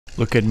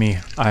Look at me,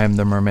 I am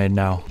the mermaid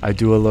now. I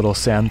do a little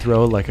sand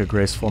throw like a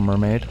graceful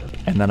mermaid,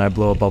 and then I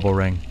blow a bubble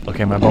ring.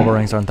 Okay, my bubble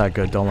rings aren't that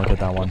good, don't look at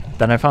that one.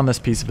 Then I found this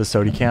piece of a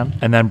soda can,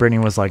 and then Brittany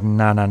was like,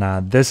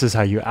 nah, this is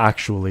how you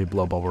actually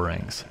blow bubble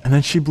rings. And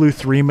then she blew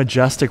 3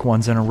 majestic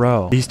ones in a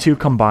row. These 2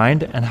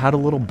 combined and had a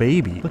little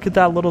baby. Look at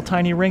that little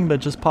tiny ring that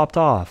just popped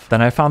off.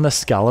 Then I found this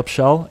scallop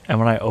shell, and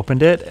when I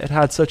opened it, it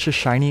had such a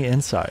shiny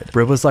inside.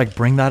 Britt was like,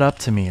 bring that up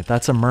to me,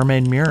 that's a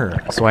mermaid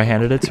mirror. So I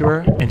handed it to her,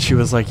 and she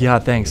was like, yeah,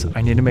 thanks,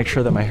 I need to make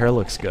sure that my hair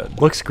looks good.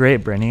 Looks great,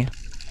 Brittany.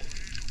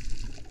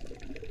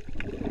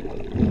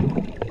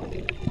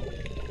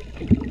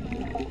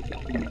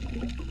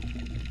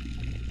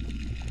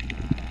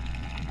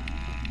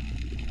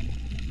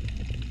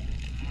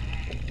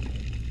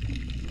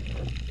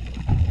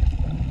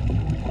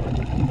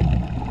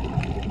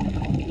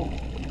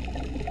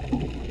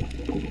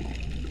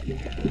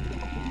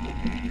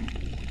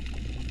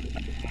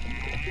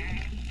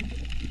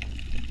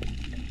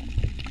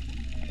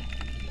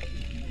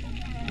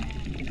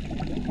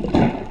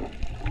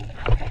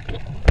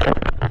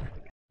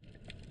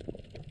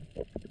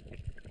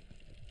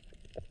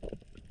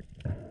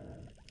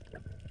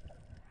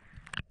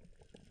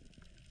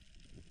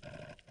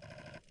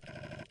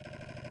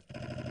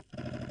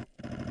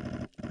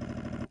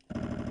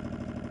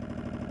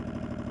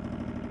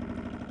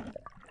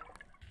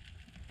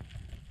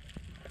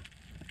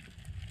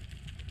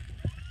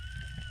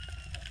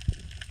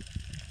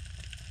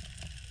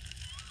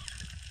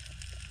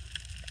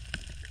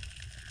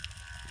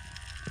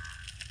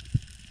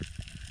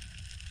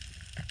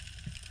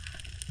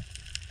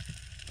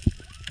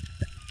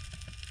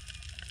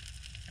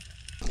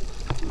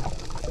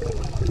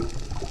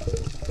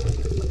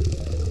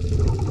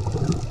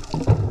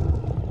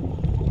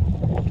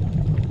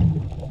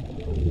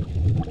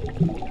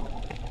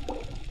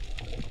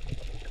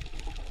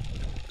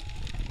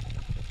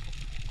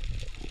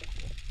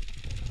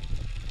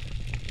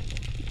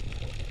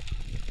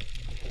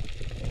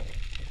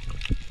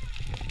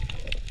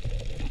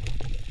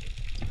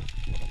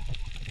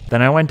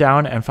 Then I went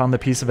down and found the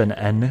piece of an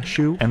N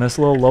shoe and this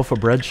little loaf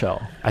of bread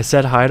shell. I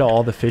said hi to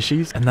all the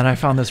fishies, and then I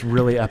found this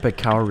really epic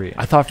cowrie.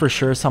 I thought for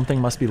sure something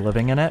must be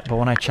living in it, but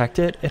when I checked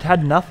it, it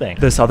had nothing.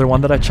 This other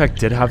one that I checked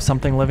did have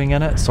something living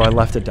in it, so I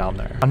left it down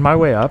there. On my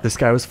way up, this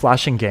guy was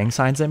flashing gang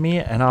signs at me,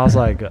 and I was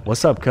like,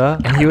 what's up, cuh?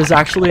 And he was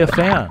actually a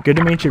fan. Good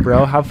to meet you,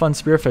 bro. Have fun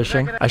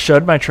spearfishing. I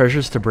showed my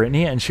treasures to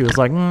Brittany, and she was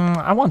like,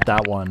 I want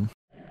that one.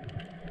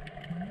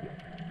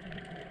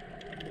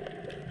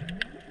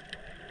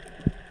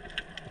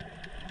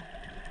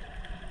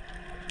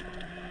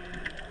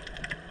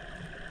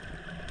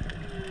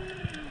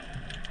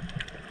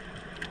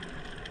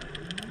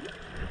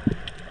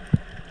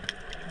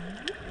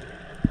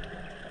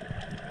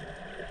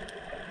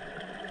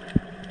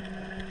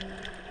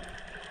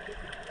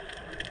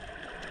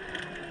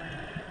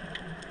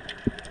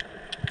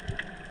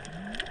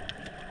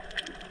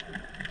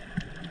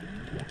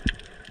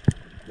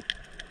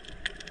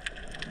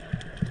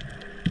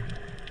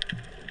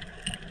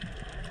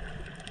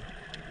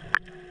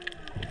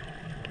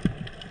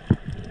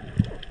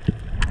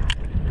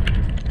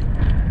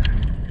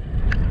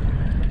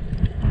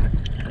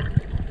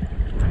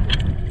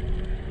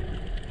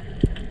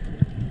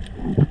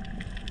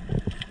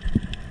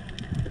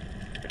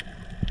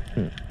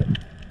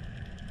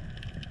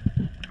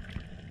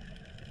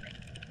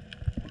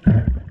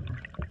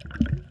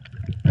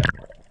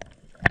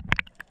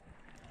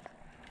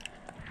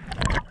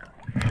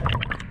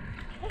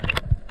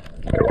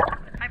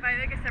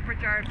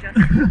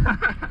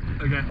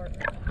 Okay.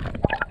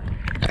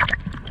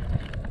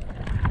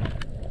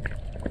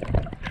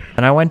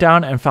 And I went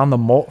down and found the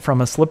molt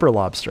from a slipper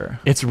lobster.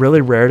 It's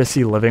really rare to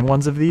see living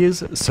ones of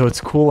these, so it's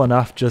cool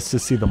enough just to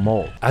see the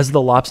molt. As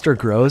the lobster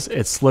grows,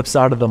 it slips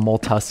out of the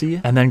molt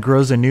hussy and then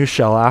grows a new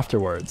shell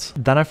afterwards.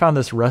 Then I found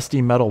this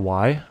rusty metal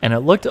Y, and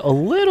it looked a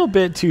little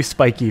bit too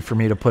spiky for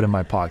me to put in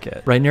my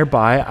pocket. Right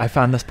nearby, I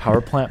found this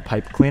power plant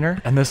pipe cleaner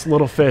and this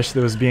little fish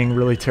that was being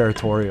really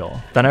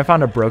territorial. Then I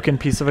found a broken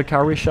piece of a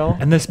cowrie shell,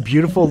 and this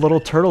beautiful little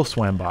turtle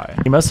swam by.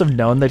 He must have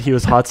known that he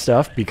was hot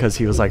stuff because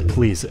he was like,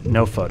 please,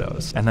 no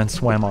photos, and then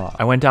swam off.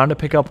 I went down to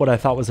pick up what I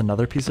thought was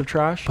another piece of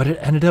trash, but it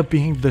ended up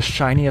being the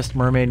shiniest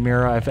mermaid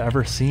mirror I've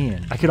ever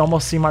seen. I could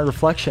almost see my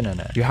reflection in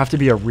it. You have to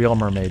be a real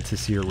mermaid to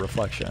see your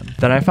reflection.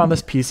 Then I found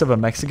this piece of a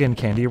Mexican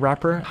candy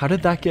wrapper. How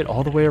did that get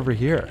all the way over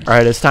here? All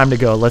right, it's time to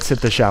go. Let's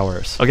hit the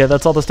showers. Okay,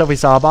 that's all the stuff we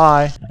saw.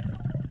 Bye.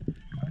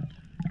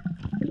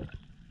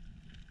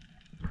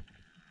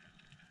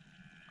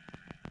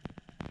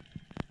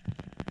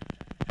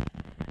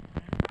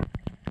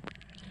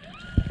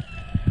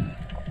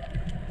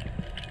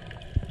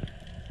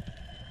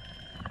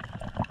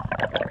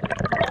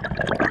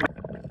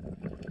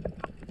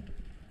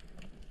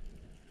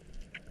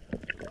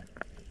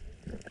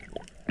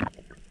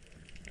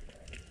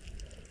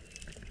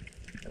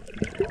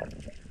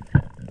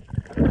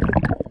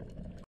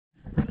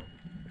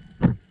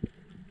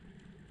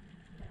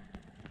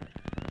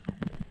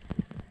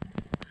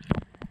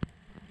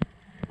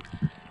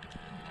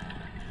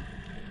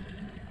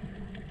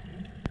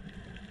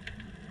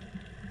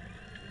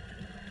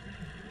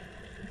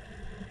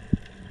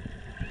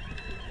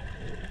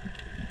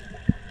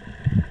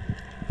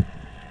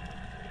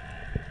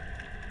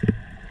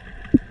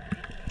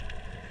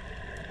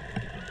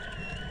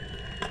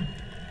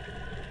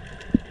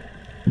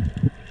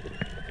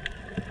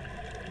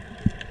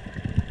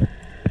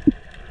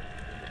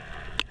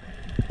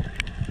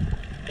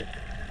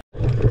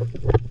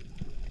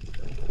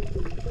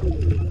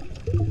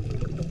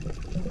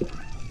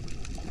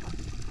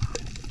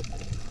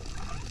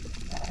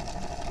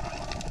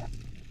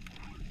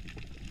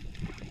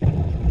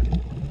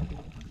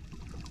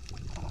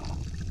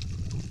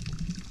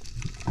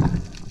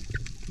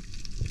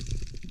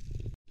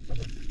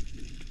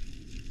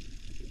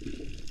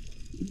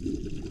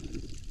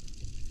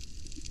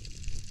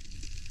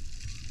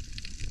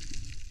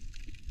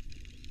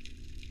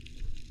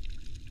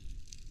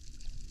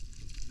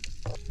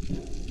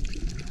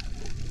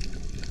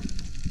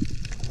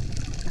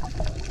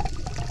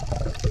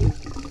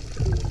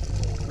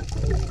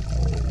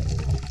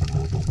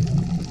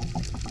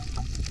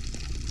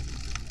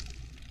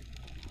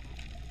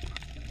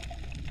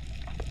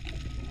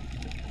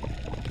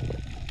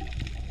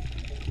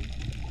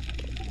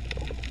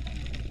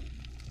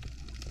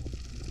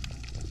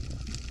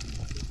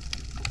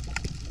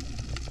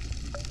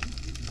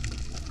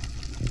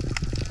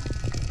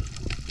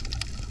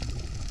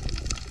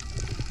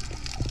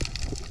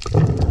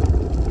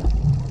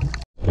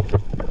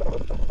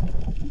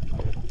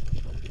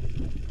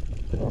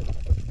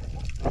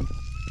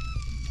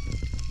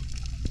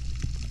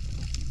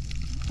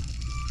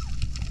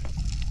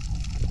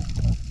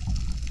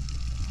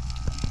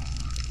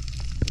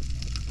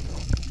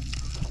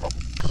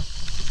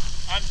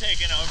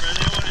 taking over.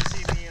 They want to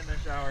see me in the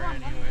shower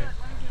anyway.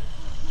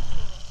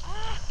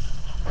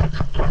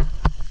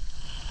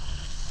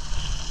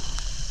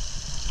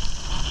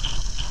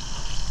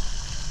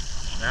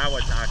 Now we're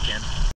talking.